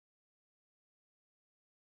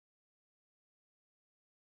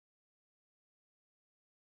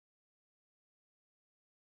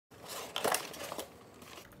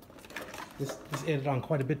This added on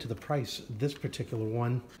quite a bit to the price, this particular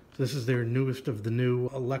one. This is their newest of the new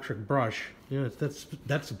electric brush. Yeah,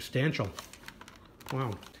 that's substantial.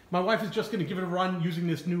 Wow. My wife is just going to give it a run using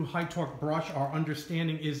this new high torque brush. Our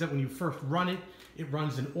understanding is that when you first run it, it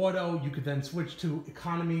runs in auto. You could then switch to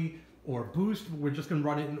economy or boost. We're just going to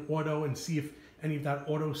run it in auto and see if any of that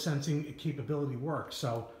auto sensing capability works.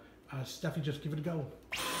 So, Steffi, just give it a go.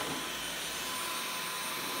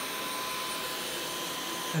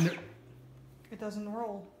 And it doesn't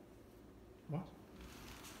roll. What?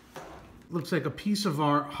 Looks like a piece of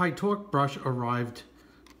our high torque brush arrived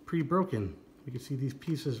pre-broken. You can see these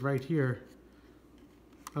pieces right here.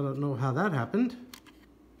 I don't know how that happened.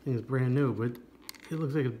 I think it's brand new, but it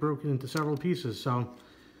looks like it's broken into several pieces. So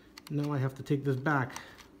now I have to take this back.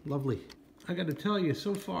 Lovely. I got to tell you,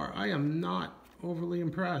 so far I am not overly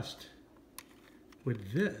impressed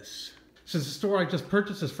with this. Since the store I just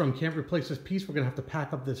purchased this from can't replace this piece, we're gonna have to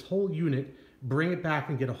pack up this whole unit, bring it back,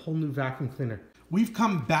 and get a whole new vacuum cleaner. We've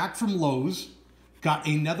come back from Lowe's, got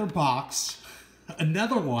another box,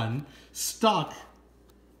 another one, stuck,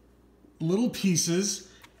 little pieces,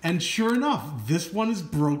 and sure enough, this one is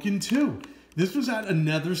broken too. This was at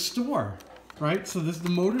another store, right? So the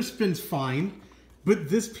motor spins fine, but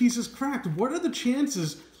this piece is cracked. What are the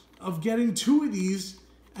chances of getting two of these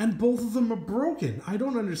and both of them are broken? I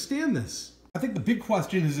don't understand this. I think the big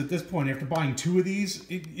question is at this point, after buying two of these,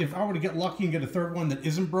 if I were to get lucky and get a third one that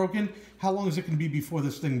isn't broken, how long is it going to be before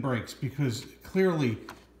this thing breaks? Because clearly,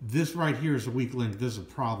 this right here is a weak link. This is a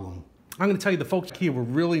problem. I'm going to tell you, the folks here were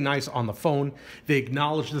really nice on the phone. They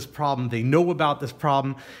acknowledged this problem. They know about this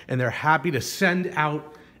problem, and they're happy to send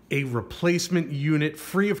out a replacement unit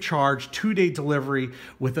free of charge, 2-day delivery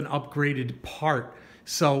with an upgraded part.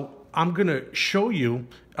 So I'm going to show you,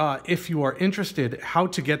 if you are interested, how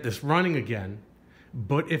to get this running again.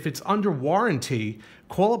 But if it's under warranty,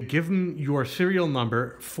 call up, give them your serial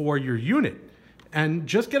number for your unit, and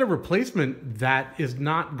just get a replacement that is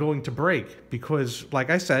not going to break, because like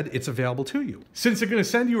I said, it's available to you. Since they're going to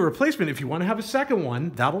send you a replacement, if you want to have a second one,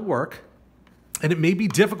 that'll work. And it may be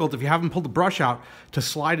difficult if you haven't pulled the brush out to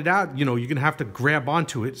slide it out. You know, you're going to have to grab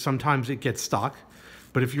onto it. Sometimes it gets stuck.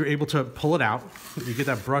 But if you're able to pull it out, you get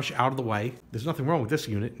that brush out of the way. There's nothing wrong with this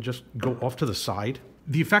unit. Just go off to the side.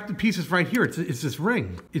 The affected piece is right here. It's this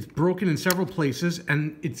ring. It's broken in several places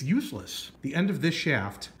and it's useless. The end of this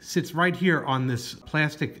shaft sits right here on this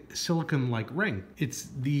plastic silicone-like ring. It's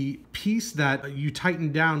the piece that you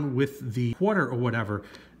tighten down with the quarter or whatever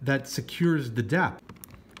that secures the depth.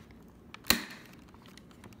 So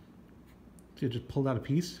you just pulled out a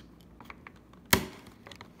piece.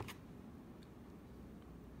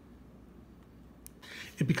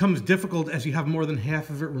 It becomes difficult as you have more than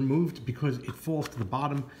half of it removed because it falls to the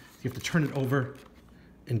bottom. You have to turn it over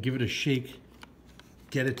and give it a shake,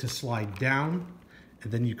 get it to slide down,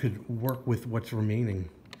 and then you could work with what's remaining.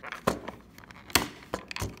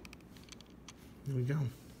 There we go.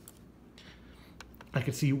 I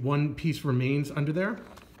can see one piece remains under there.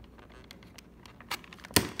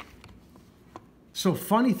 So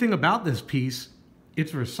funny thing about this piece,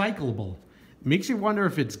 it's recyclable. It makes you wonder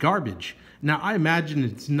if it's garbage. Now, I imagine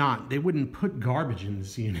it's not. They wouldn't put garbage in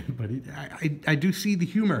this unit, but I do see the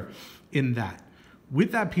humor in that.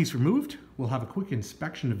 With that piece removed, we'll have a quick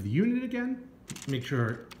inspection of the unit again. Make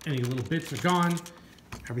sure any little bits are gone.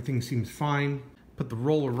 Everything seems fine. Put the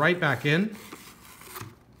roller right back in.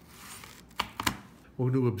 We're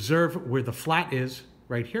going to observe where the flat is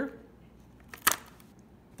right here.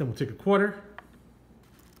 Then we'll take a quarter,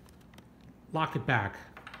 lock it back.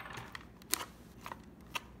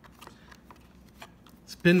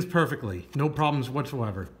 Spins perfectly, no problems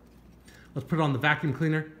whatsoever. Let's put it on the vacuum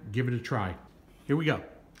cleaner, give it a try. Here we go.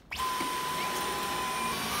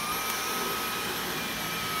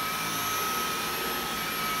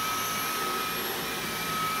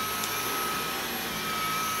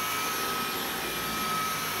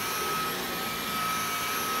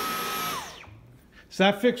 So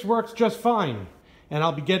that fix works just fine, and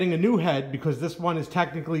I'll be getting a new head because this one is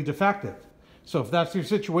technically defective. So if that's your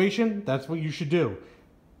situation, that's what you should do.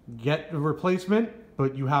 Get a replacement,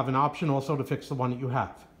 but you have an option also to fix the one that you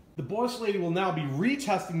have. The boss lady will now be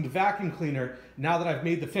retesting the vacuum cleaner now that I've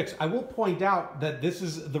made the fix. I will point out that this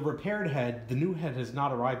is the repaired head. The new head has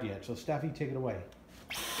not arrived yet, so Steffi, take it away.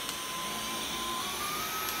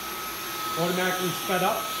 Automatically sped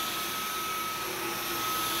up.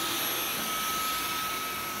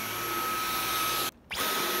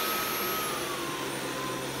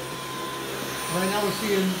 Right now we're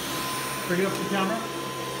seeing, bring it up to the camera.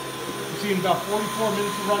 We're seeing about 44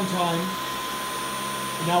 minutes of run time.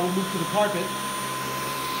 And now we'll move to the carpet.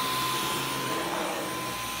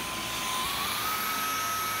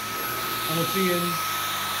 and we're seeing it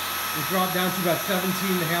drop down to about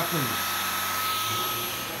 17.5 minutes.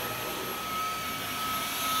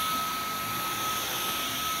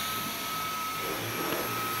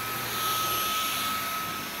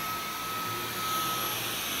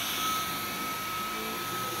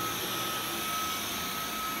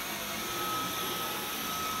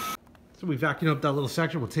 So we vacuumed up that little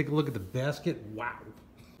section. We'll take a look at the basket. Wow.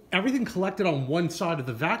 Everything collected on one side of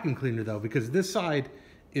the vacuum cleaner though, because this side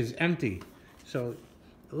is empty. So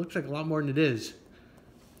it looks like a lot more than it is.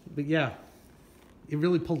 But yeah, it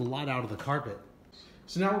really pulled a lot out of the carpet.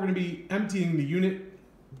 So now we're gonna be emptying the unit.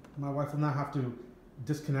 My wife will now have to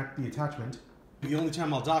disconnect the attachment. The only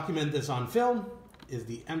time I'll document this on film is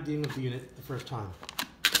the emptying of the unit the first time.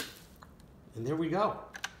 And there we go.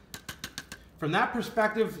 From that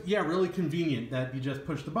perspective, yeah, really convenient that you just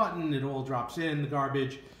push the button, it all drops in the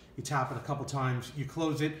garbage, you tap it a couple times, you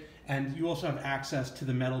close it, and you also have access to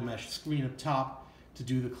the metal mesh screen up top to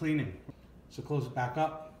do the cleaning. So close it back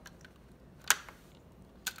up.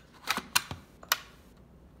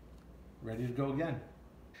 Ready to go again.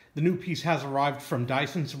 The new piece has arrived from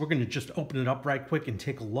Dyson, so we're going to just open it up right quick and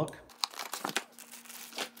take a look.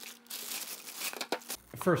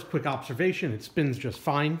 First quick observation, it spins just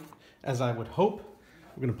fine, as I would hope.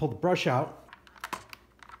 We're going to pull the brush out.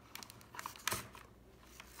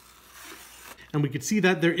 And we can see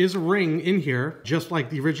that there is a ring in here, just like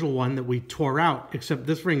the original one that we tore out, except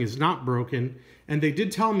this ring is not broken. And they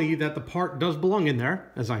did tell me that the part does belong in there,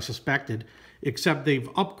 as I suspected, except they've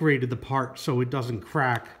upgraded the part so it doesn't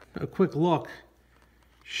crack. A quick look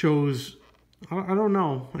shows, I don't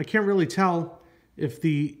know, I can't really tell if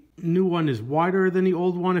the new one is wider than the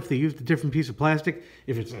old one, if they used a different piece of plastic,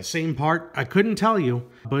 if it's the same part. I couldn't tell you,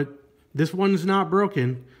 but this one's not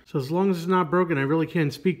broken. So as long as it's not broken, I really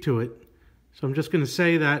can't speak to it. So I'm just going to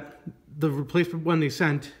say that the replacement one they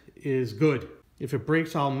sent is good. If it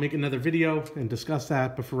breaks, I'll make another video and discuss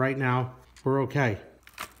that, but for right now, we're okay.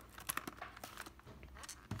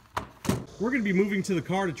 We're going to be moving to the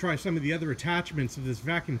car to try some of the other attachments of this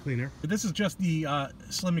vacuum cleaner. This is just the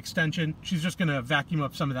slim extension. She's just going to vacuum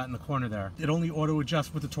up some of that in the corner there. It only auto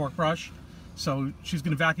adjusts with the torque brush. So she's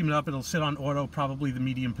going to vacuum it up. It'll sit on auto, probably the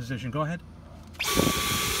medium position. Go ahead.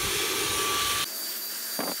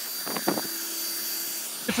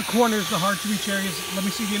 It's the corners, the hard to reach areas. Let me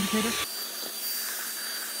see the indicator.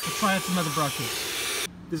 Let's try out some other brushes.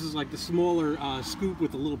 This is like the smaller scoop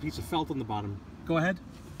with a little piece of felt on the bottom. Go ahead.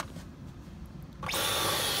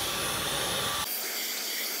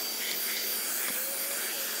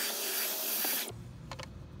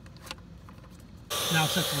 Now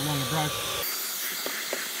sets a longer brush.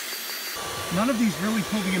 None of these really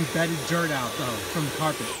pull the embedded dirt out though from the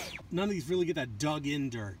carpet. None of these really get that dug in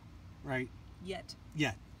dirt, right? Yet.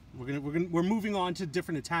 We're moving on to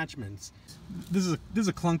different attachments. This is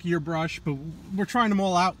a clunkier brush, but we're trying them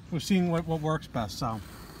all out. We're seeing what works best. So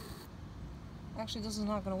Actually, this is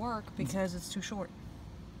not going to work because it's too short.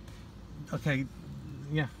 Okay,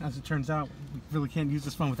 yeah. As it turns out, we really can't use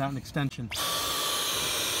this one without an extension. The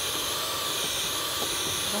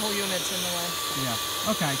whole unit's in the way. Yeah,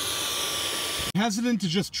 okay. Hesitant to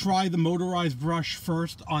just try the motorized brush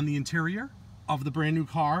first on the interior of the brand new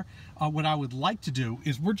car. What I would like to do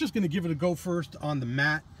is we're just going to give it a go first on the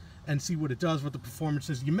mat and see what it does, what the performance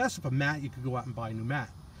is. You mess up a mat, you could go out and buy a new mat.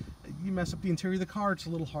 You mess up the interior of the car, it's a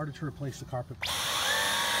little harder to replace the carpet.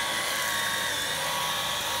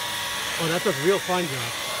 Oh, that does a real fine job.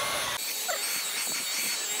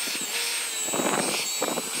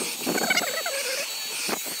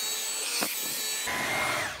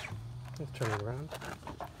 Let's turn it around.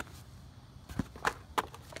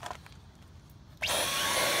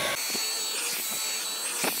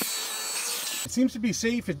 It seems to be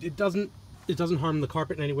safe. It doesn't harm the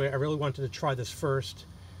carpet in any way. I really wanted to try this first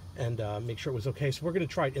and make sure it was okay. So we're going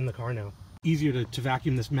to try it in the car now. Easier to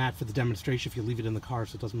vacuum this mat for the demonstration if you leave it in the car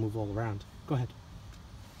so it doesn't move all around. Go ahead.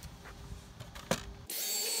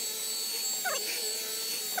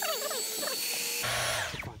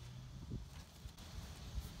 Fine.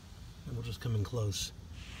 And we'll just come in close.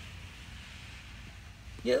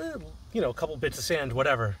 Yeah, you know, a couple bits of sand,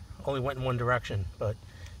 whatever. Only went in one direction, but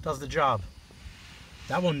does the job.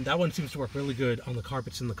 That one seems to work really good on the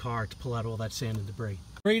carpets in the car to pull out all that sand and debris.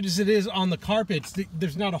 Great as it is on the carpets,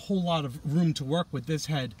 there's not a whole lot of room to work with this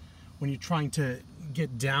head when you're trying to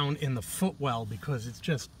get down in the footwell because it's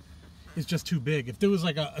just too big. If there was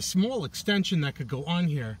like a small extension that could go on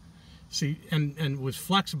here, see, and was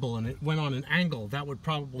flexible and it went on an angle, that would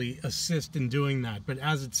probably assist in doing that. But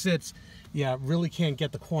as it sits, yeah, really can't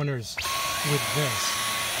get the corners with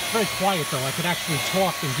this. very quiet though. I could actually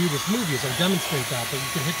talk and do this movie as I demonstrate that, but you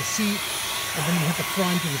can hit the seat and then you hit the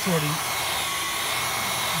front and it's already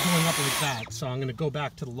going up like that. So I'm going to go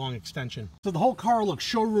back to the long extension. So the whole car looks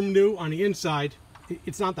showroom new on the inside.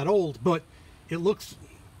 It's not that old, but it looks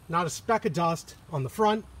not a speck of dust on the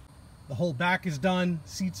front. The whole back is done,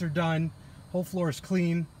 seats are done, whole floor is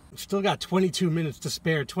clean. Still got 22 minutes to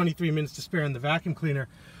spare, 23 minutes to spare in the vacuum cleaner.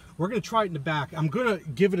 We're going to try it in the back. I'm going to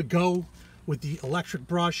give it a go with the electric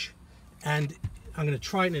brush, and I'm going to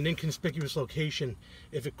try it in an inconspicuous location.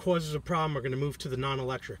 If it causes a problem, we're going to move to the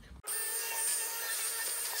non-electric.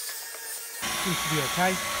 Seems to be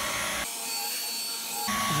okay.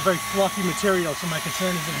 It's a very fluffy material, so my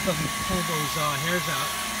concern is that it doesn't pull those hairs out,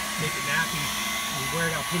 make it nappy, and wear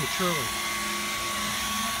it out prematurely.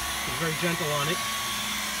 It's very gentle on it.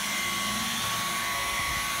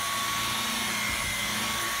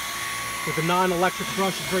 With a non-electric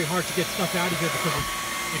brush, it's very hard to get stuff out of here because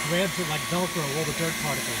it grabs it like Velcro, all the dirt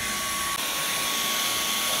particles.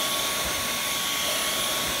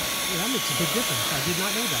 Yeah, that makes a big difference. I did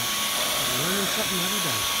not know that. I'm learning something every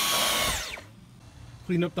day.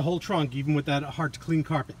 Clean up the whole trunk, even with that hard-to-clean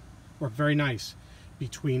carpet. Worked very nice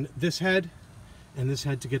between this head and this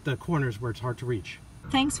head to get the corners where it's hard to reach.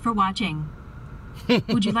 Thanks for watching.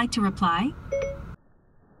 Would you like to reply?